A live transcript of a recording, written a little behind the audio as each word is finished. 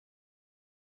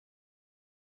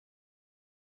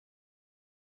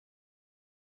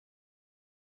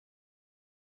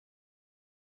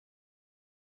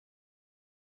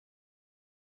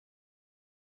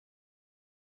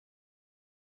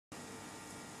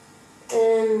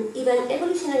even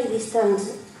evolutionary distant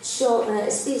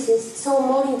species show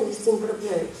more interesting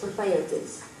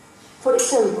properties. For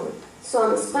example,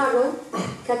 some sparrows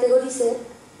categorize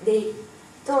their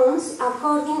tones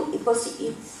according to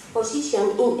its position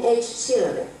in each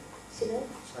syllable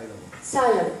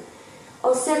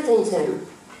or certain term.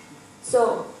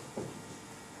 So,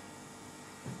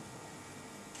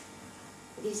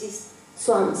 this is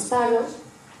swan sparrow,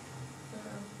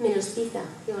 Melospitha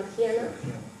georgiana.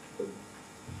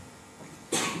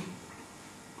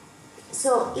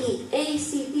 So,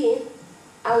 ACP,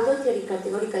 auditory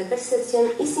categorical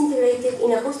perception, is integrated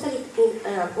in an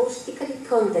acoustic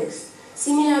context,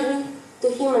 similarly to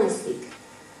human speak.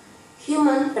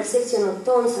 Human perception of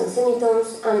tones and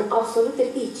semitones and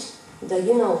absolute pitch, though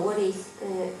you know what is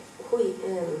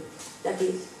that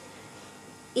is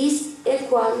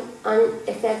equal an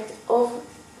effect of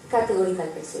categorical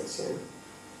perception.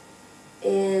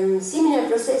 Similar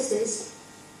processes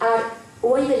are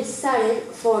widely studied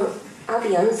for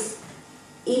avians,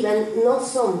 even not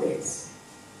songbirds,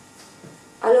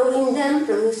 allowing them to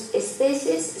produce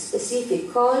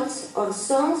species-specific calls or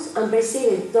songs and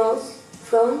perceive those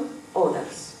from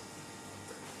others.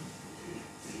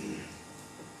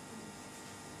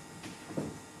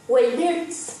 While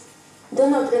birds do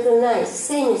not recognize the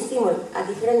same stimuli at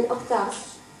different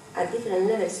octaves, at different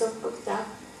levels of octave,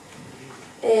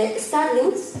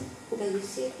 starlings, that you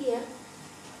see here,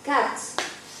 cats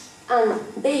and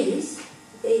babies,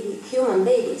 human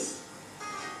babies,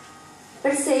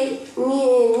 perceive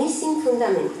missing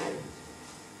fundamental.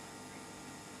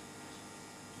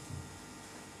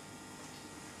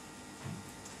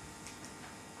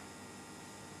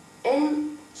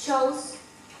 And shows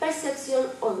perception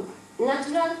of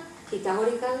natural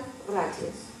Pythagorical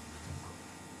ratios.